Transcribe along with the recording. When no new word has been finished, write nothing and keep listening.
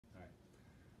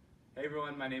Hey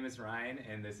everyone, my name is Ryan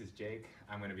and this is Jake.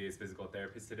 I'm going to be his physical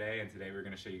therapist today, and today we're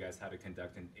going to show you guys how to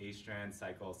conduct an Astrand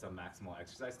cycle submaximal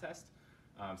exercise test.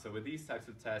 So with these types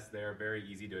of tests, they're very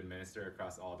easy to administer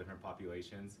across all different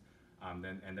populations,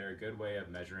 and they're a good way of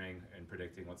measuring and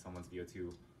predicting what someone's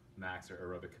VO2 max or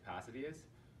aerobic capacity is.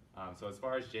 So as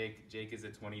far as Jake is a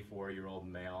 24-year-old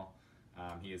male.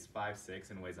 He is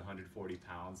 5'6" and weighs 140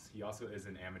 pounds. He also is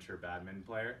an amateur badminton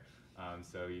player,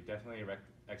 so he definitely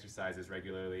exercises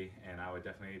regularly, and I would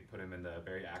definitely put him in the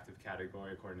very active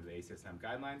category according to the ACSM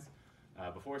guidelines.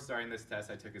 Before starting this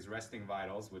test, I took his resting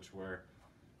vitals,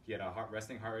 he had a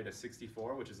resting heart rate of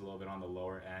 64, which is a little bit on the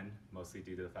lower end, mostly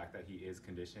due to the fact that he is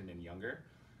conditioned and younger.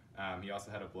 He also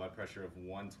had a blood pressure of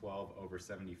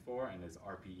 112/74, and his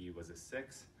RPE was a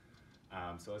 6.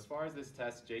 So as far as this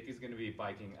test, Jake is going to be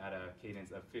biking at a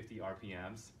cadence of 50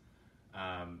 RPMs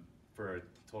for a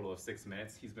total of 6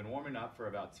 minutes. He's been warming up for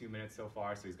about 2 minutes so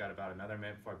far, so he's got about another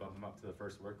minute before I bump him up to the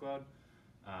first workload.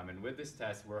 And with this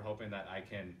test, we're hoping that I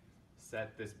can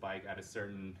set this bike at a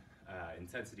certain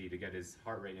intensity to get his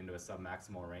heart rate into a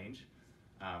submaximal range.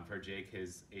 For Jake,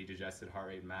 his age-adjusted heart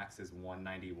rate max is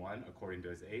 191 according to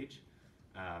his age.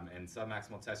 And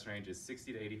submaximal test range is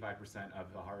 60 to 85%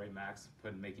 of the heart rate max,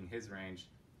 making his range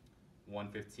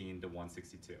 115 to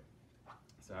 162.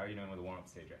 So how are you doing with the warm-up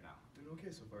stage right now? Doing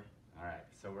okay so far. All right,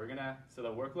 so the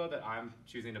workload that I'm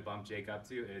choosing to bump Jake up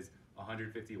to is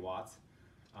 150 watts.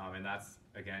 And that's,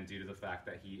 again, due to the fact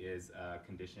that he is a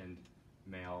conditioned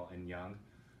male and young,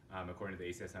 according to the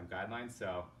ACSM guidelines.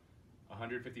 So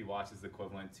 150 watts is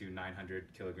equivalent to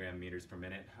 900 kilogram meters per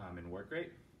minute in work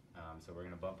rate. So we're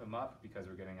going to bump him up because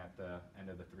we're getting at the end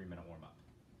of the 3-minute warm-up.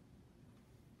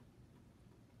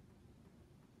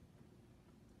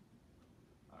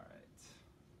 All right.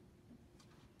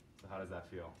 So how does that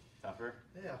feel? Tougher?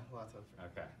 Yeah, a lot tougher.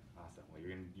 Okay, awesome. Well,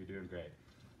 you're doing great.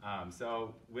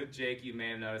 So with Jake, you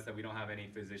may have noticed that we don't have any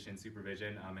physician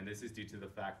supervision, and this is due to the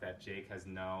fact that Jake has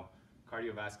no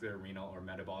cardiovascular, renal, or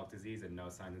metabolic disease and no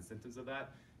signs and symptoms of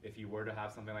that. If he were to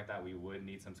have something like that, we would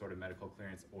need some sort of medical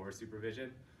clearance or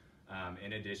supervision.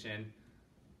 In addition,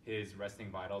 his resting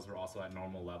vitals were also at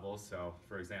normal levels. So,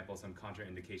 for example, some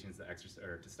contraindications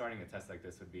to starting a test like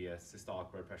this would be a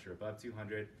systolic blood pressure above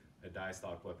 200, a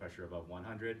diastolic blood pressure above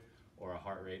 100, or a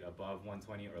heart rate above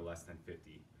 120 or less than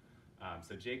 50.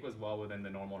 So Jake was well within the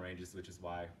normal ranges, which is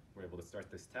why we're able to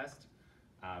start this test.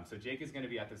 So Jake is going to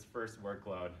be at this first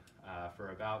workload for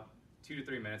about 2 to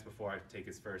 3 minutes before I take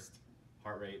his first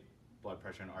heart rate, blood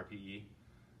pressure, and RPE.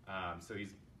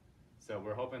 So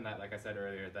we're hoping that, like I said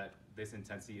earlier, that this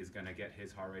intensity is going to get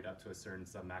his heart rate up to a certain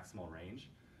submaximal range.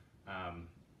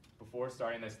 Before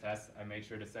starting this test, I made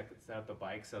sure to set up the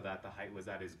bike so that the height was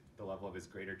at the level of his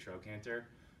greater trochanter.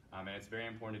 And it's very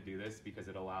important to do this because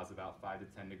it allows about 5 to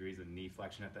 10 degrees of knee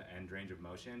flexion at the end range of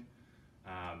motion.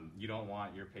 You don't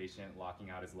want your patient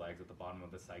locking out his legs at the bottom of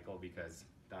the cycle because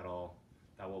that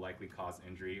will likely cause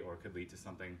injury or could lead to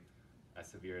something as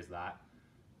severe as that.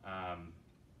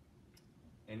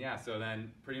 And yeah, so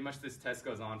then pretty much this test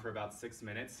goes on for about 6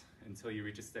 minutes until you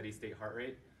reach a steady state heart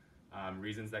rate.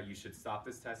 Reasons that you should stop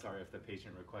this test are if the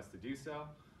patient requests to do so,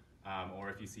 or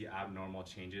if you see abnormal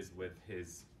changes with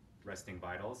his resting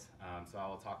vitals. So I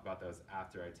will talk about those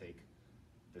after I take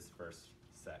this first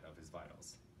set of his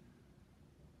vitals.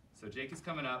 So Jake is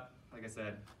coming up, like I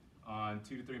said, on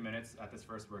 2 to 3 minutes at this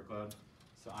first workload.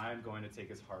 So I'm going to take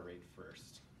his heart rate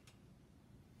first.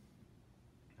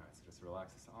 All right, so just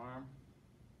relax this arm.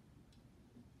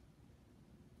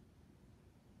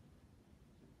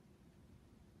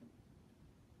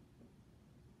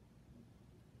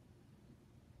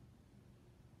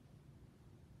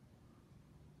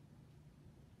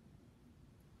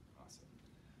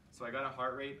 So I got a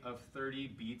heart rate of 30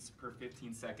 beats per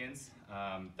 15 seconds.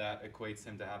 That equates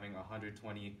him to having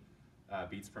 120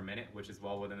 beats per minute, which is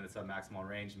well within the submaximal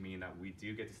range, meaning that we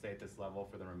do get to stay at this level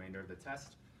for the remainder of the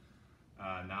test.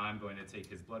 Now I'm going to take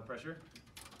his blood pressure.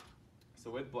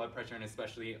 So with blood pressure, and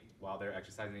especially while they're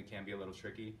exercising, it can be a little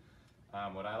tricky.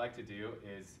 What I like to do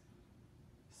is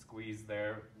squeeze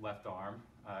their left arm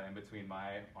in between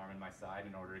my arm and my side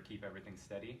in order to keep everything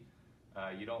steady.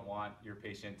 You don't want your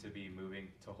patient to be moving,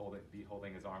 be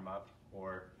holding his arm up,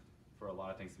 or for a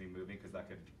lot of things to be moving, because that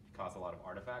could cause a lot of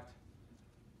artifact.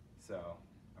 So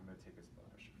I'm going to take his blood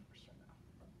pressure first right now.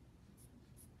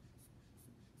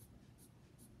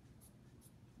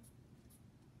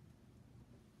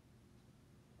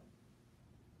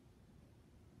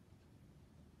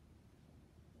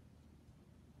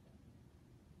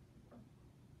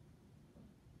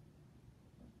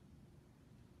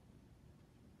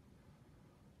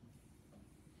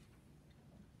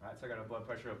 All right, so I got a blood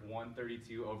pressure of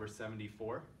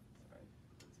 132/74.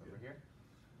 over here,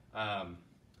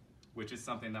 which is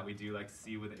something that we do like to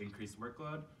see with increased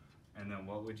workload. And then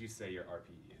what would you say your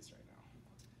RPE is right now?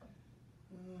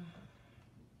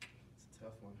 It's a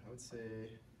tough one. I would say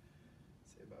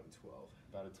about a 12.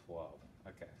 About a 12.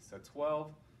 Okay, so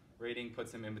 12 rating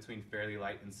puts him in between fairly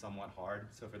light and somewhat hard.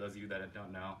 So for those of you that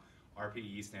don't know,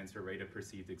 RPE stands for rate of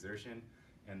perceived exertion.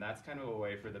 And that's kind of a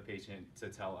way for the patient to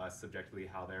tell us subjectively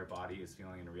how their body is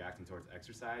feeling and reacting towards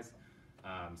exercise.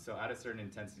 So at a certain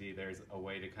intensity, there's a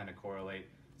way to kind of correlate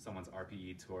someone's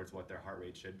RPE towards what their heart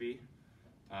rate should be.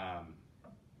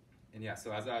 And yeah,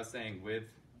 so as I was saying,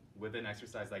 with an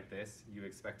exercise like this, you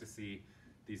expect to see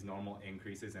these normal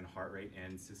increases in heart rate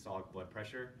and systolic blood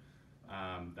pressure.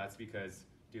 That's because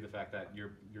due to the fact that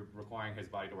you're requiring his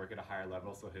body to work at a higher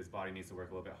level, so his body needs to work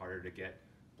a little bit harder to get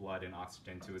blood and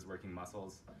oxygen to his working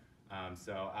muscles.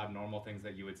 So abnormal things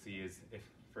that you would see is if,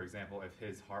 for example, if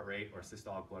his heart rate or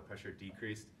systolic blood pressure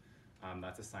decreased,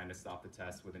 that's a sign to stop the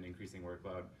test with an increasing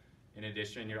workload. In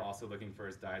addition, you're also looking for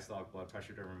his diastolic blood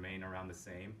pressure to remain around the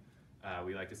same.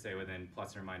 We like to say within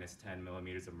plus or minus 10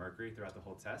 millimeters of mercury throughout the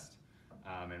whole test,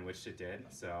 and which it did.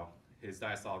 So his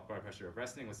diastolic blood pressure of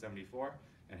resting was 74,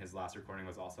 and his last recording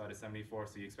was also at a 74,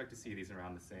 so you expect to see these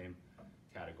around the same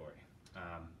category.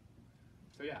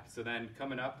 So yeah, so then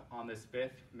coming up on this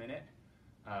 5th minute,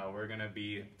 we're gonna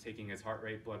be taking his heart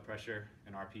rate, blood pressure,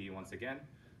 and RPE once again,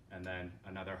 and then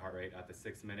another heart rate at the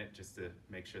 6th minute just to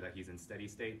make sure that he's in steady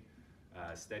state.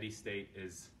 Steady state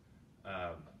is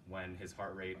when his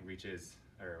heart rate reaches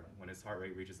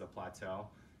a plateau,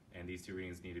 and these two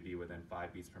readings need to be within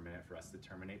 5 beats per minute for us to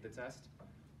terminate the test.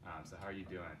 So how are you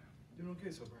doing? Doing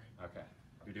okay so far. Okay,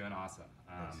 you're doing awesome.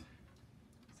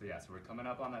 So yeah, so we're coming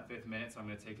up on that 5th minute, so I'm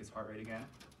gonna take his heart rate again.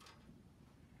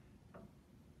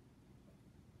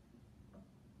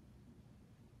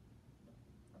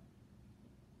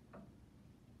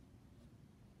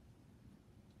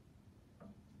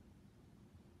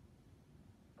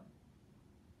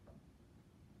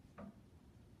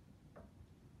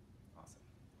 Awesome.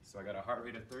 So I got a heart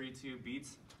rate of 32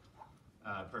 beats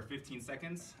per 15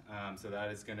 seconds. So that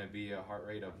is gonna be a heart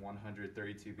rate of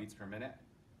 132 beats per minute.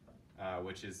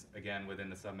 Which is, again, within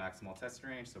the submaximal test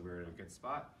range, so we're at a good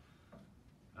spot.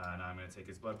 Now I'm going to take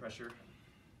his blood pressure.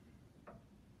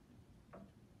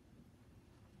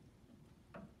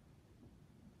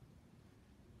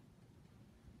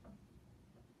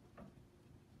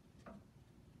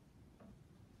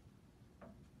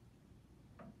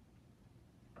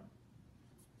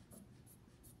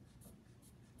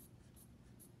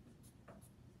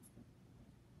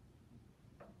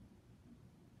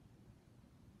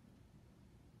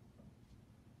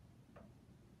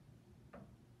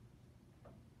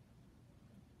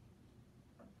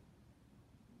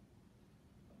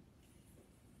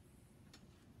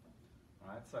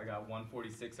 All right, so I got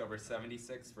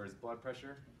 146/76 for his blood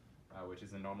pressure, which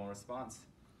is a normal response.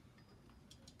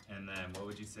 And then what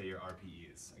would you say your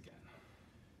RPE is again?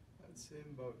 I'd say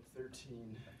about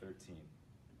 13. 13.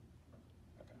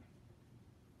 Okay.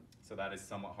 So that is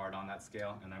somewhat hard on that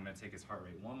scale, and I'm going to take his heart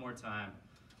rate one more time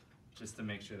just to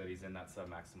make sure that he's in that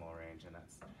submaximal range and that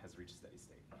has reached steady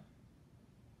state.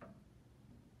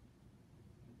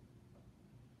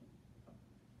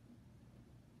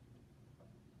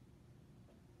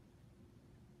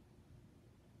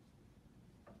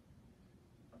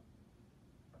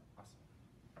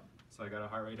 So I got a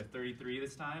heart rate of 33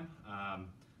 this time.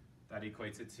 That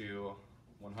equates it to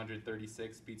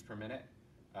 136 beats per minute,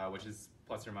 which is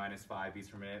plus or minus 5 beats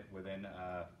per minute within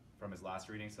from his last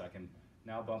reading. So I can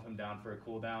now bump him down for a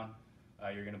cool down.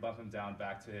 You're gonna bump him down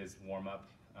back to his warm-up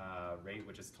rate,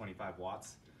 which is 25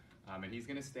 watts. And he's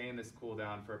gonna stay in this cool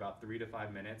down for about 3 to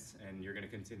 5 minutes, and you're gonna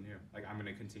continue, I'm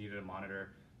gonna continue to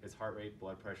monitor his heart rate,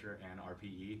 blood pressure, and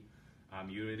RPE.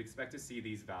 You would expect to see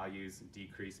these values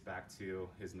decrease back to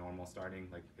his normal starting,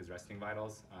 like his resting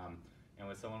vitals. And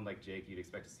with someone like Jake, you'd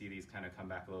expect to see these kind of come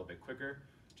back a little bit quicker,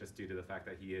 just due to the fact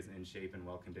that he is in shape and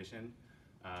well conditioned.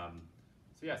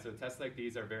 So yeah, so tests like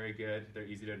these are very good. They're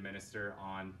easy to administer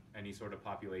on any sort of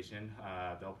population.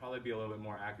 They'll probably be a little bit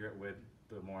more accurate with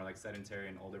the more like sedentary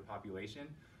and older population.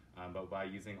 But by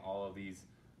using all of these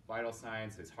vital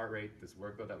signs, his heart rate, this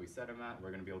workload that we set him at, we're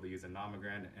going to be able to use a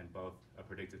nomogram and both a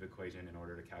predictive equation in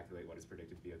order to calculate what his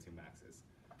predicted VO2 max is.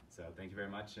 So thank you very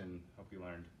much, and hope you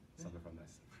learned something from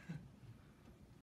this.